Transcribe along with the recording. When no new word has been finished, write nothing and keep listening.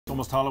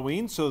almost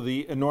Halloween, so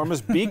the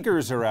enormous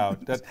beakers are out.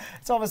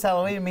 It's almost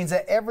Halloween. It means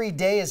that every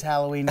day is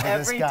Halloween for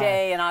this guy. Every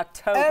day in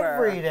October.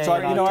 Every day. So,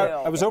 you know,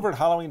 I was over at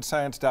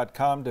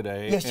HalloweenScience.com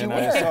today. Yes, you and were.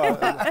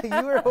 I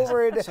saw, You were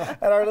over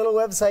at our little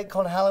website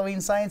called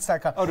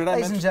HalloweenScience.com. Oh, did I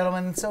Ladies and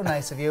gentlemen, so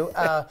nice of you.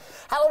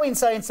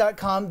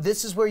 HalloweenScience.com,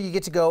 this is where you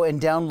get to go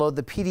and download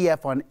the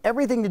PDF on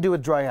everything to do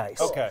with dry ice.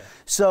 Okay.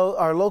 So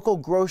our local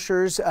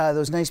grocers,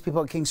 those nice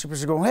people at King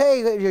Supers are going,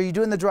 hey, are you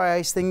doing the dry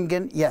ice thing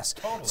again? Yes.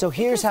 Totally. So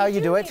here's how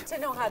you do it. You need to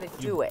know how to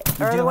do it,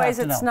 or otherwise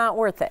it's not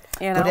worth it.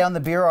 You know? Go down the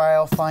beer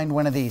aisle, find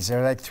one of these.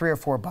 They're like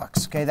 $3 or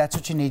 $4. Okay, that's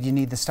what you need. You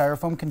need the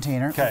styrofoam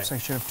container. Okay. Oops, I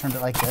should have turned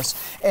it like this.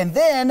 And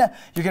then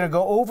you're going to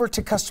go over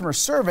to customer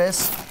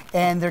service,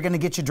 and they're going to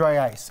get you dry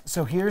ice.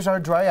 So here's our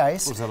dry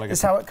ice. Was that like this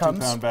is a how it comes.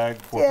 2-pound bag?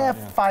 4 Yeah,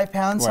 pound, 5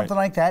 pounds, something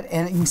like that.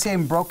 And you can see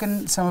I'm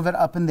broken some of it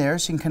up in there,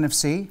 so you can kind of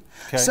see.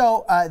 Okay.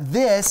 So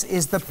this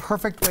is the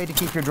perfect way to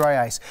keep your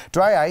dry ice.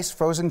 Dry ice,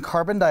 frozen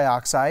carbon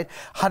dioxide,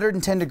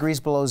 110 degrees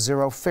below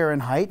 0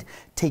 Fahrenheit.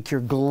 Take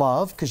your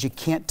glove, because you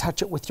can't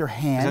touch it with your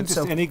hand. Is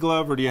that just any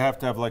glove, or do you have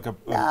to have like a...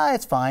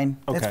 It's fine.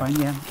 Okay. It's fine,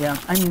 yeah.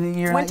 I mean,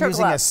 you're Winter not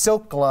using a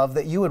silk glove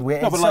that you would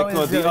wear. No, but like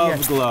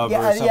the glove or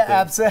something. Yeah,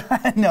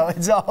 absolutely. No,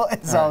 it's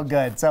all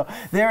good. So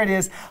there it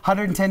is,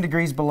 110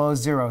 degrees below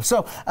 0.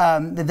 So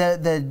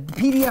the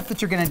PDF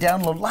that you're going to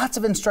download, lots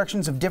of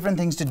instructions of different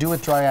things to do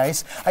with dry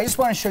ice. I just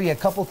want to show you a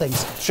couple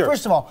things. Sure.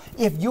 First of all,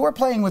 if you're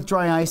playing with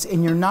dry ice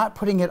and you're not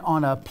putting it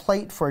on a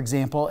plate, for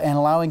example, and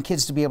allowing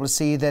kids to be able to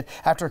see that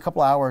after a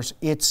couple hours,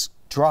 it's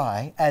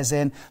dry, as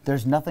in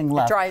there's nothing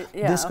left. Dry,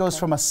 yeah, this goes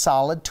from a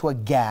solid to a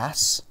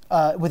gas.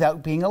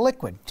 Without being a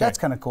liquid. That's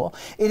kind of cool.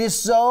 It is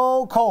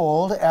so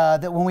cold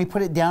that when we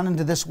put it down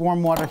into this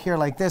warm water here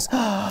like this,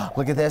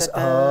 look at this,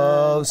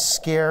 oh,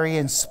 scary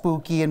and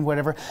spooky and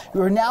whatever.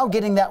 We're now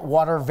getting that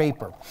water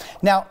vapor.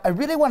 Now, I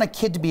really want a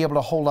kid to be able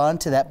to hold on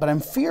to that, but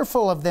I'm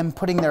fearful of them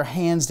putting their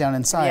hands down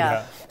inside.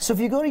 Yeah. So if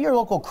you go to your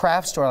local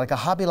craft store, like a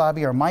Hobby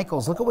Lobby or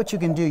Michael's, look at what you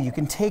can do. You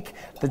can take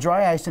the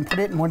dry ice and put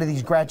it in one of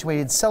these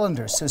graduated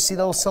cylinders. So see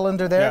the little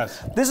cylinder there?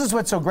 Yes. This is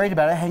what's so great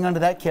about it. Hang on to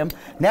that, Kim.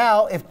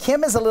 Now, if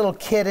Kim is a little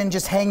kid and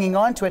just hanging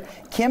on to it,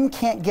 Kim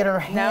can't get her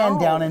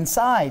hand down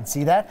inside.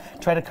 See that?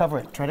 Try to cover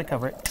it. Try to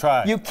cover it.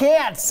 Try. You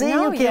can't. See,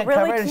 no, you can't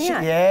really cover it.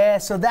 Can't. Yeah,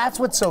 so that's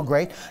what's so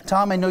great.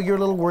 Tom, I know you're a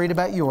little worried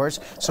about yours.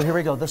 So here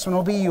we go. This one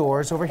will be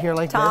yours over here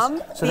like Tom,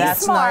 this. So be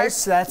that's smart.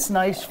 nice. That's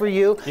nice for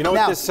you. You know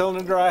now, what this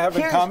cylinder I have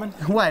in common?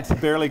 What?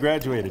 Barely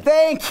graduated.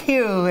 Thank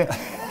you.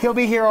 He'll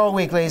be here all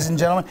week, ladies and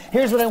gentlemen.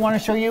 Here's what I want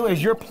to show you.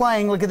 As you're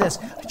playing, look at this.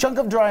 A chunk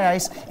of dry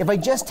ice. If I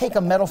just take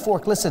a metal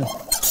fork, listen.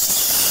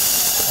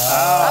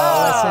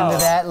 Oh, listen to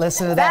that,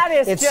 listen to that. That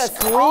is it's just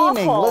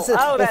screaming. awful. Listen,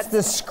 oh, it's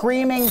the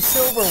screaming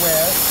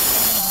silverware.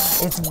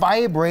 It's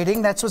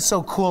vibrating. That's what's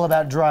so cool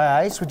about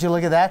dry ice. Would you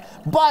look at that?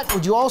 But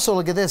would you also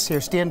look at this here?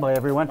 Stand by,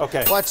 everyone.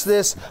 Okay. Watch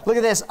this. Look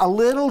at this. A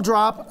little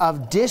drop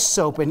of dish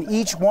soap in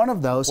each one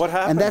of those. What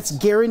happens? And that's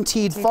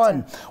guaranteed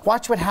fun.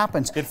 Watch what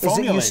happens. It is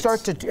that you foamulates. start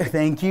to,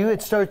 thank you,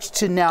 it starts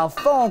to now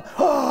foam.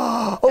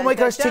 Oh my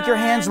gosh, take your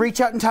hands, reach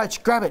out and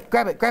touch. Grab it,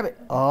 grab it, grab it.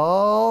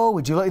 Oh,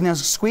 would you look? Now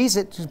squeeze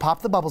it, just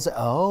pop the bubbles.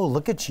 Oh,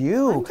 look at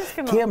you.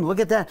 Kim, look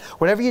at that.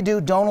 Whatever you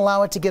do, don't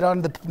allow it to get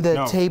on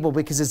the table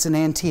because it's an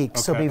antique.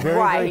 So be very,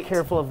 very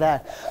careful of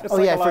that. It's oh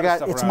like yeah, a I lot of forgot.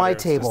 stuff It's around my here.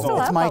 table.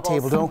 It's my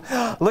table. Don't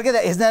look at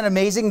that. Isn't that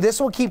amazing?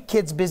 This will keep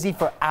kids busy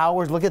for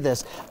hours. Look at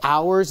this.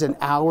 Hours and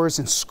hours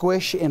and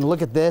squish and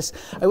look at this.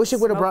 I wish I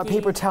would have brought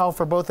paper towel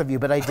for both of you,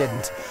 but I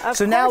didn't.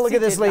 So now look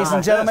at this, ladies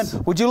and gentlemen.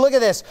 Would you look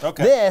at this?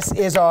 Okay. This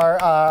is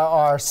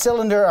our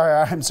cylinder,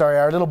 I'm sorry,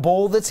 our little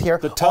bowl that's here.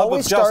 The tub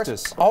of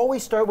justice.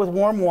 Always start with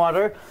warm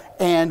water.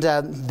 And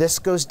this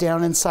goes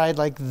down inside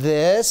like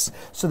this.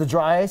 So the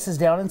dry ice is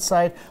down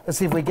inside. Let's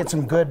see if we get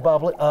some good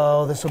bubbling.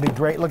 Oh, this will be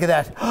great. Look at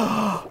that.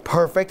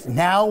 Perfect.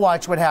 Now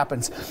watch what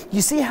happens. You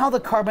see how the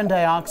carbon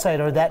dioxide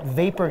or that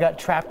vapor got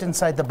trapped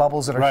inside the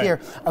bubbles that are here?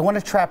 I want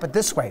to trap it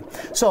this way.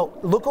 So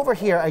look over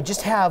here. I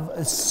just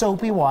have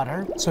soapy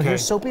water. So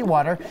here's soapy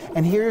water.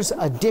 And here's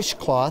a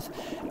dishcloth.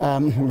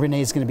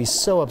 Renee's going to be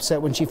so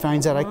upset when she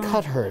finds out I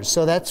cut hers.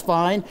 So that's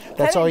fine.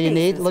 That's all you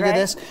need. Look at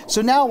this.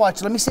 So now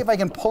watch. Let me see if I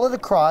can pull it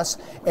across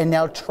and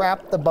now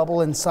trap the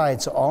bubble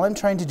inside. So all I'm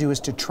trying to do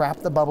is to trap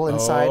the bubble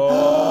inside.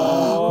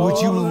 Oh.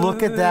 Would you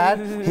look at that?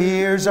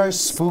 Here's our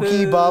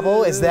spooky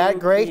bubble. Is that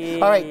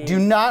great? All right, do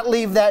not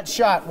leave that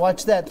shot.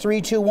 Watch that. 3,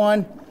 2,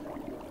 1.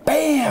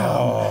 Bam!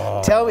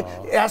 Oh. Tell me,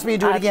 ask me to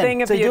do it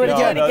again. So do it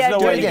again. No, no,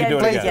 do it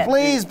again.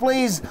 Please,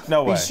 please.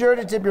 No way. Be sure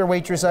to tip your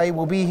waitress. I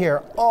will be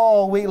here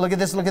all week. Look at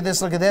this, look at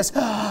this, look at this.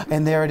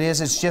 And there it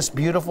is. It's just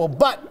beautiful.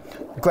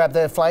 But grab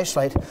the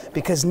flashlight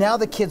because now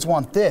the kids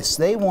want this.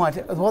 They want,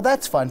 well,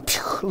 that's fun.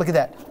 Look at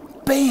that.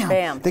 Bam.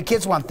 Bam. The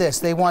kids want this.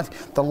 They want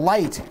the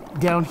light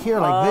down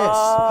here like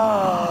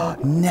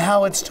this.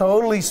 Now it's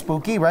totally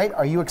spooky, right?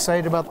 Are you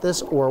excited about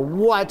this or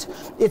what?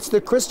 It's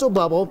the crystal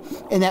bubble.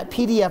 In that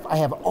PDF, I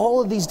have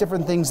all of these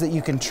different things that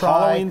you can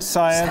try.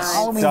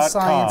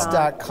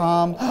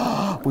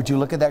 HalloweenScience.com. Would you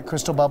look at that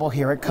crystal bubble?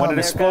 Here it comes. When it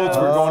explodes,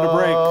 we're going to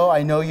break. Oh,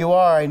 I know you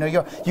are. I know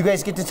you are. You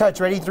guys get to touch.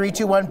 Ready? 3,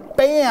 2, 1.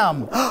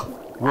 Bam!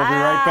 We'll be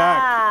right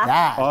back.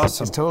 That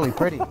awesome. is totally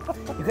pretty.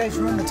 You guys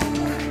run the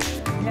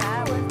table.